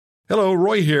Hello,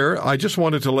 Roy here. I just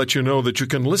wanted to let you know that you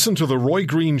can listen to The Roy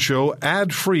Green Show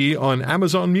ad-free on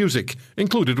Amazon Music,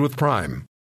 included with Prime.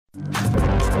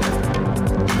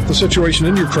 The situation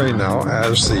in Ukraine now,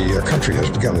 as the country has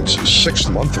begun its sixth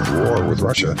month of war with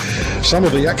Russia, some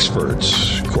of the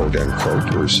experts, quote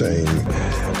unquote, were saying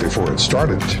just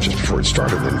before it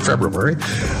started in February,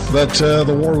 that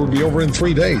the war would be over in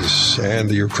 3 days, and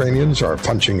the Ukrainians are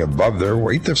punching above their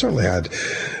weight. They've certainly had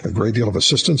a great deal of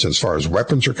assistance as far as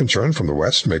weapons are concerned from the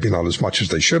West, maybe not as much as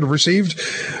they should have received,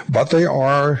 but they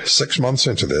are 6 months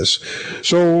into this.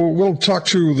 So we'll talk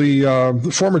to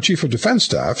the former Chief of Defense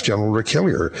Staff, General Rick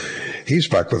Hillier. He's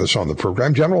back with us on the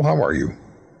program. General, how are you?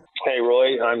 Hey,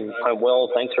 Roy. I'm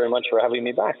well. Thanks very much for having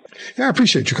me back. Yeah, I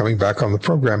appreciate you coming back on the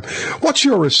program. What's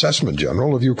your assessment,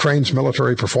 General, of Ukraine's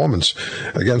military performance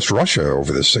against Russia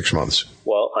over this 6 months?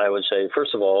 Well, I would say,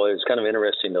 first of all, it's kind of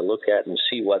interesting to look at and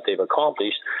see what they've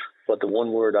accomplished. But the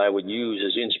one word I would use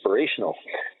is inspirational.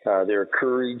 Their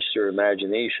courage, their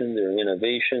imagination, their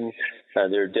innovation,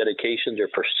 their dedication, their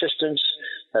persistence,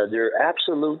 their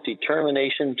absolute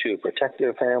determination to protect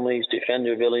their families, defend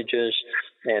their villages,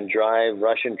 and drive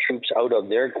Russian troops out of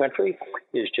their country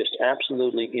is just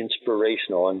absolutely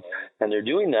inspirational. And they're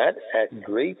doing that at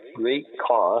great, great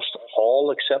cost,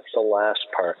 all except the last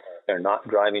part. They're not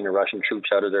driving the Russian troops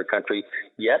out of their country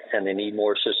yet, and they need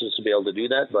more assistance to be able to do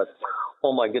that. But,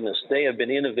 oh my goodness, they have been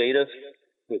innovative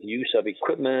with use of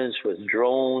equipment, with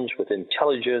drones, with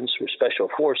intelligence, with special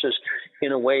forces,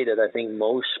 in a way that I think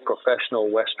most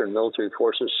professional Western military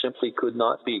forces simply could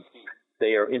not be.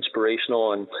 They are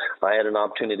inspirational, and I had an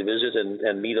opportunity to visit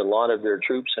and meet a lot of their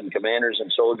troops and commanders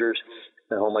and soldiers.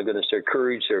 And oh my goodness, their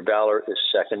courage, their valor is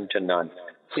second to none.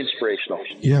 Inspirational.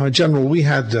 Yeah, General, we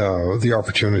had the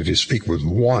opportunity to speak with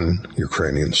one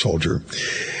Ukrainian soldier,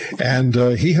 and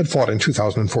he had fought in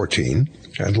 2014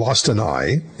 and lost an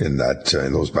eye in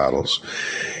those battles.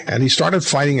 And he started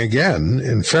fighting again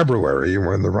in February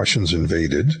when the Russians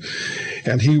invaded.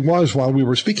 And he was, while we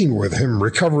were speaking with him,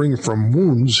 recovering from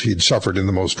wounds he'd suffered in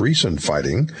the most recent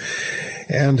fighting.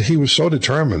 And he was so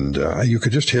determined, you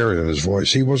could just hear it in his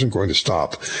voice. He wasn't going to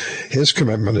stop. His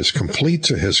commitment is complete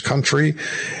to his country.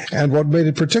 And what made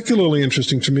it particularly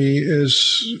interesting to me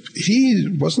is he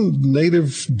wasn't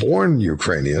native-born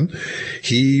Ukrainian.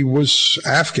 He was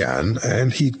Afghan,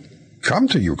 and he'd come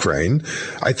to Ukraine,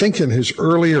 I think, in his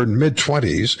early or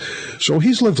mid-20s. So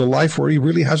he's lived a life where he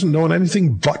really hasn't known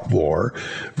anything but war.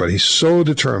 But he's so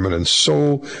determined and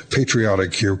so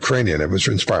patriotic Ukrainian. It was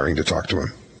inspiring to talk to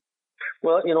him.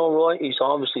 Well, Roy, he's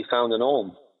obviously found an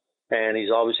home, and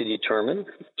he's obviously determined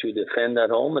to defend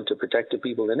that home and to protect the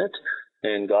people in it,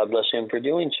 and God bless him for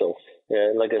doing so.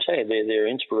 Like I say, they're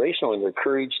inspirational in their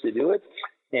courage to do it,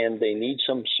 and they need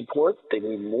some support. They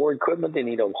need more equipment. They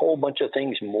need a whole bunch of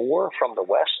things more from the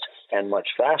West and much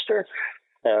faster.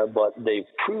 But they've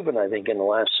proven, I think, in the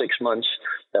last 6 months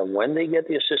that when they get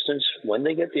the assistance, when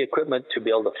they get the equipment to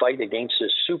be able to fight against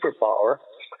this superpower,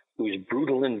 whose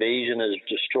brutal invasion is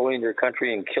destroying their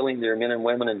country and killing their men and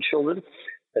women and children,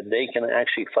 that they can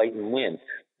actually fight and win.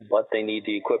 But they need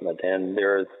the equipment. And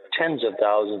there are tens of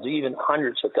thousands, even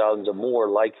hundreds of thousands of more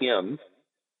like him,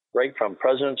 right from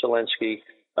President Zelensky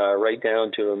right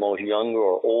down to the most young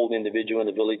or old individual in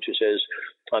the village who says,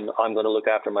 I'm going to look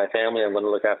after my family, I'm going to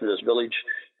look after this village,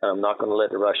 I'm not going to let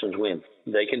the Russians win.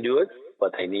 They can do it,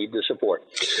 but they need the support.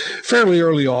 Fairly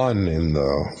early on in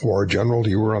the war, General,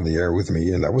 you were on the air with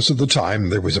me, and that was at the time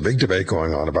there was a big debate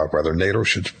going on about whether NATO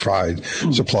should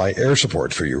supply air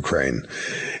support for Ukraine.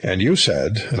 And you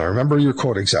said, and I remember your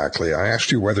quote exactly, I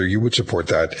asked you whether you would support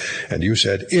that, and you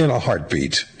said, in a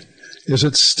heartbeat. Is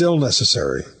it still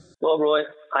necessary? Well, Roy,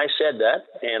 I said that,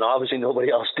 and obviously nobody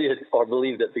else did or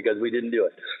believed it because we didn't do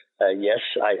it. Yes,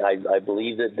 I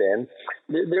believed it then.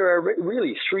 There are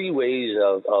really three ways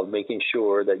of making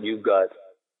sure that you've got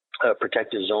a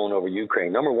protected zone over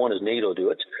Ukraine. Number one is NATO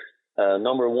do it.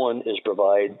 Number one is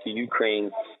provide the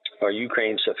Ukraine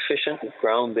sufficient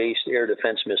ground-based air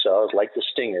defense missiles like the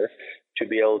Stinger to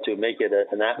be able to make it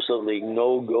an absolutely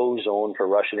no-go zone for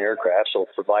Russian aircraft, so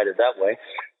provide it that way.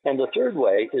 And the third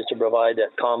way is to provide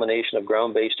that combination of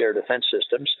ground-based air defense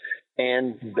systems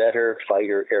and better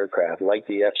fighter aircraft like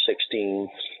the F-16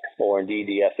 or indeed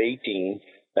the F-18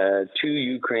 to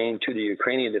Ukraine, to the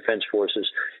Ukrainian Defense Forces,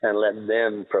 and let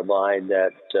them provide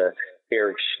that air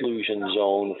exclusion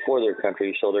zone for their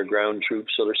country so their ground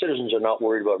troops, so their citizens are not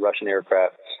worried about Russian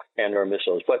aircraft and their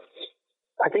missiles. But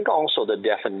I think also the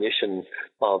definition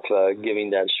of giving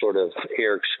that sort of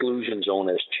air exclusion zone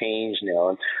has changed now.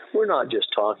 And we're not just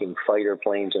talking fighter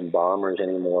planes and bombers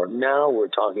anymore. Now we're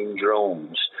talking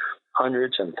drones.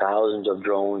 Hundreds and thousands of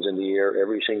drones in the air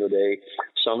every single day,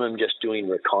 some of them just doing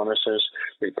reconnaissance,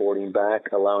 reporting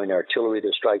back, allowing artillery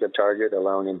to strike a target,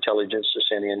 allowing intelligence to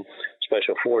send in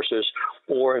special forces,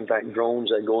 or in fact drones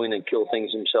that go in and kill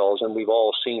things themselves. And we've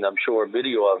all seen, I'm sure, a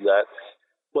video of that.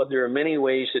 But there are many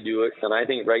ways to do it, and I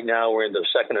think right now we're in the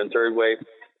second and third wave.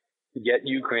 Get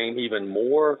Ukraine even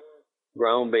more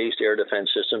ground-based air defense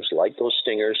systems like those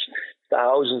Stingers,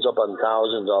 thousands upon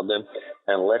thousands of them,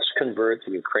 and let's convert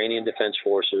the Ukrainian Defense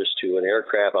Forces to an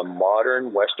aircraft, a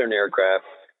modern Western aircraft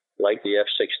like the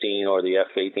F-16 or the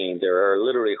F-18. There are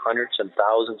literally hundreds and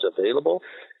thousands available,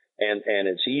 and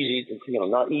it's easy,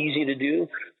 not easy to do,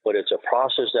 but it's a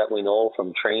process that we know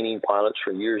from training pilots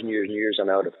for years and years and years on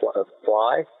how to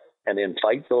fly and then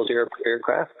fight those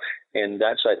aircraft. And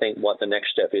that's, I think, what the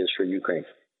next step is for Ukraine.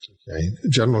 Okay.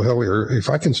 General Hillier, if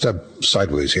I can step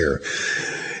sideways here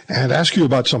and ask you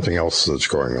about something else that's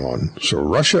going on. So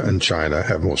Russia and China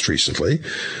have most recently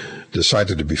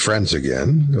decided to be friends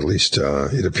again, at least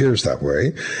it appears that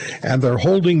way, and they're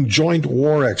holding joint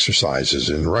war exercises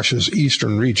in Russia's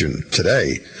eastern region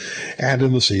today and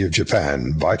in the Sea of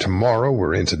Japan. By tomorrow,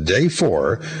 we're into day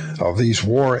 4 of these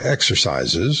war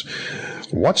exercises.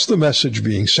 What's the message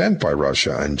being sent by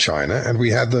Russia and China? And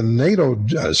we had the NATO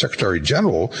Secretary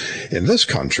General in this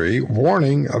country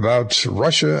warning about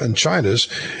Russia and China's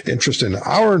interest in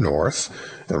our north,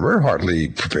 and we're hardly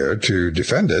prepared to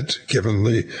defend it, given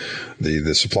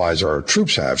the supplies our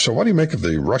troops have. So what do you make of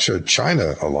the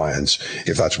Russia-China alliance,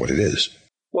 if that's what it is?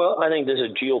 Well, I think there's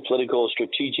a geopolitical,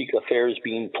 strategic affairs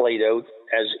being played out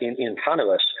as in front of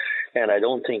us. And I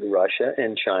don't think Russia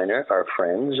and China are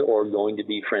friends or going to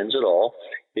be friends at all.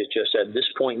 It's just at this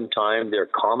point in time, their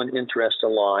common interests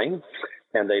align,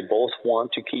 and they both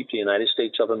want to keep the United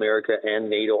States of America and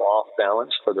NATO off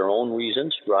balance for their own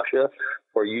reasons. Russia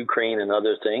for Ukraine and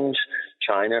other things,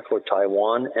 China for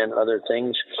Taiwan and other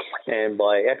things. And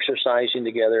by exercising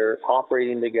together,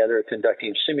 operating together,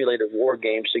 conducting simulated war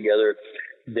games together,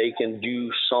 they can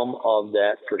do some of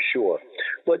that for sure.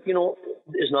 But,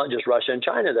 it's not just Russia and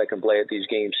China that can play at these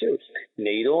games too.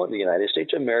 NATO and the United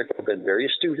States of America have been very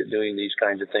astute at doing these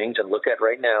kinds of things. And look at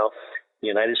right now, the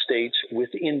United States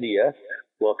with India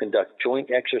will conduct joint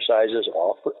exercises,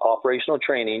 operational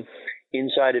training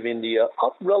inside of India,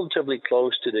 up relatively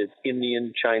close to the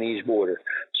Indian-Chinese border.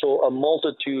 So a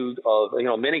multitude of,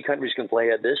 many countries can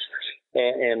play at this.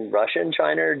 And Russia and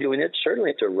China are doing it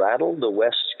certainly to rattle the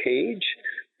West's cage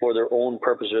for their own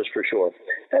purposes for sure.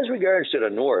 As regards to the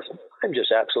North, I'm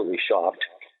just absolutely shocked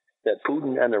that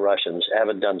Putin and the Russians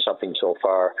haven't done something so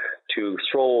far to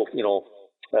throw the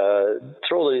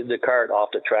cart off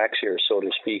the tracks here, so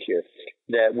to speak here,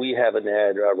 that we haven't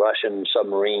had a Russian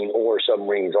submarine or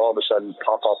submarines all of a sudden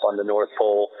pop up on the North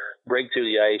Pole, break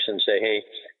through the ice and say, hey,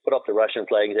 put up the Russian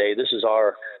flag, hey, this is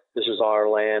our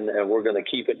land and we're going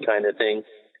to keep it kind of thing.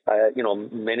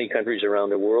 Many countries around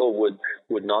the world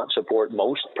would not support,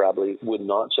 most probably would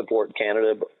not support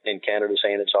Canada, and Canada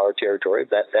saying it's our territory.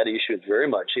 That issue is very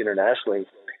much internationally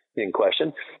in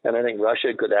question. And I think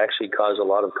Russia could actually cause a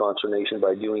lot of consternation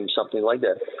by doing something like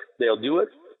that. They'll do it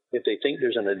if they think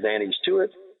there's an advantage to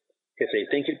it, if they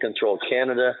think it can throw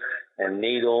Canada and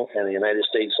NATO and the United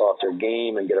States off their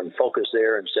game and get them focused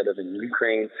there instead of in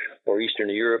Ukraine or Eastern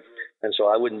Europe. And so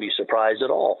I wouldn't be surprised at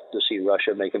all to see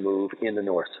Russia make a move in the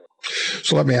north.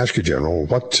 So let me ask you, General,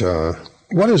 what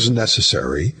is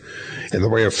necessary in the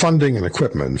way of funding and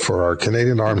equipment for our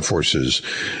Canadian Armed Forces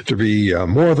to be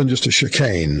more than just a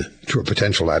chicane to a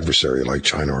potential adversary like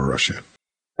China or Russia?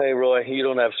 Hey, Roy, you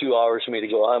don't have 2 hours for me to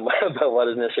go on about what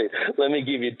is necessary. Let me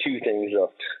give you 2 things,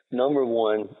 though. Number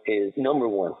one is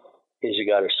you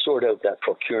got to sort out that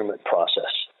procurement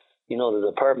process.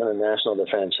 The Department of National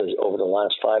Defense has, over the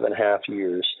last 5.5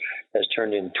 years, has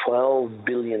turned in $12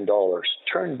 billion,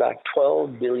 turned back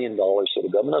 $12 billion to the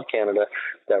Government of Canada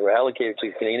that were allocated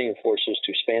to Canadian forces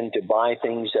to spend to buy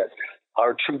things that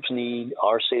our troops need,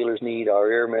 our sailors need, our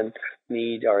airmen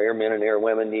need, our airmen and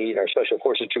airwomen need, our special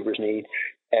forces troopers need,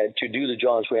 to do the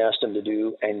jobs we asked them to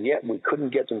do, and yet we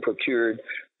couldn't get them procured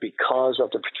because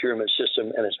of the procurement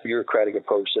system and its bureaucratic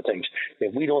approach to things.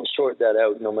 If we don't sort that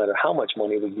out, no matter how much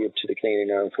money we give to the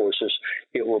Canadian Armed Forces,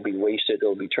 it will be wasted, it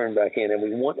will be turned back in, and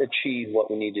we won't achieve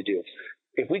what we need to do.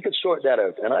 If we could sort that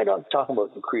out, and I'm not talking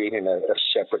about creating a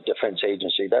separate defense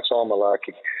agency, that's all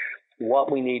malarkey. What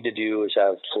we need to do is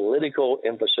have political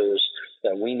emphasis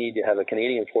that we need to have a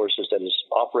Canadian Forces that is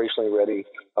operationally ready,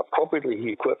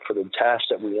 appropriately equipped for the tasks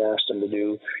that we asked them to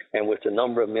do, and with the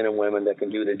number of men and women that can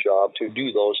do the job to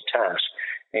do those tasks.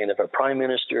 And if a Prime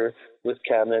Minister with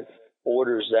Cabinet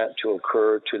orders that to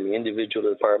occur to the individual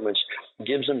departments,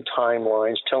 gives them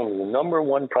timelines, telling them the number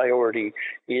one priority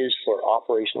is for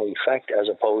operational effect as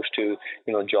opposed to,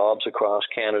 jobs across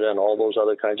Canada and all those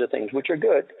other kinds of things, which are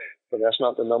good, but that's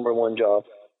not the number one job.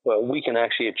 Well, we can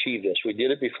actually achieve this. We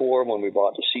did it before when we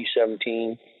bought the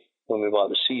C-17, when we bought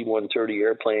the C-130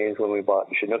 airplanes, when we bought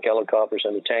the Chinook helicopters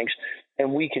and the tanks,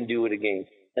 and we can do it again.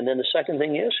 And then the second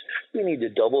thing is we need to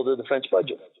double the defense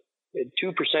budget.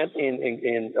 2%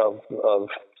 of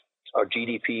our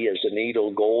GDP, as the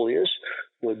NATO goal is,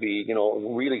 would be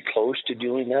really close to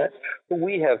doing that. But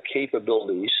we have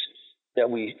capabilities that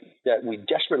we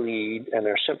desperately need and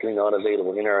are simply not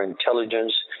available in our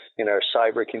intelligence, in our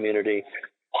cyber community,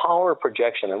 power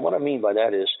projection. And what I mean by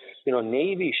that is,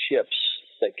 Navy ships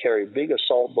that carry big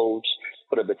assault boats,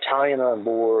 put a battalion on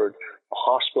board, a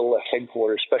hospital, a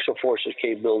headquarters, special forces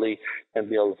capability, and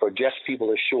be able to project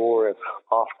people ashore and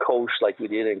off coast like we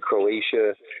did in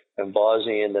Croatia and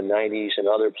Bosnia in the 90s and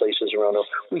other places around us.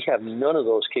 We have none of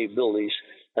those capabilities,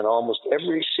 and almost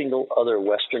every single other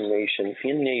Western nation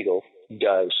in NATO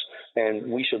does.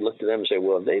 And we should look to them and say,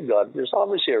 well, there's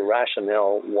obviously a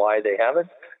rationale why they have it.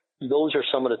 Those are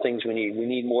some of the things we need. We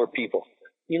need more people.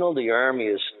 The Army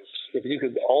is, if you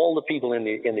could, all the people in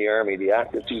the Army, the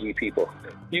active duty people,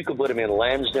 you could put them in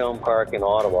Lansdowne Park in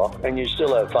Ottawa, and you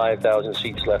still have 5,000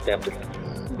 seats left empty.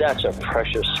 That's a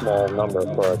precious small number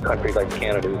for a country like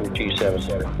Canada with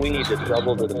G7. We need to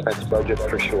double the defense budget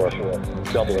for sure.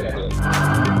 Double it.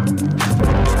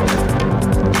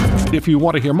 If you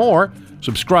want to hear more,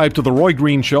 subscribe to The Roy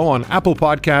Green Show on Apple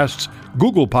Podcasts,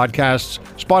 Google Podcasts,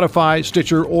 Spotify,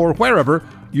 Stitcher, or wherever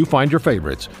you find your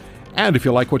favorites. And if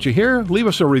you like what you hear, leave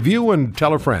us a review and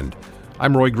tell a friend.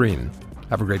 I'm Roy Green.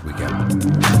 Have a great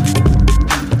weekend.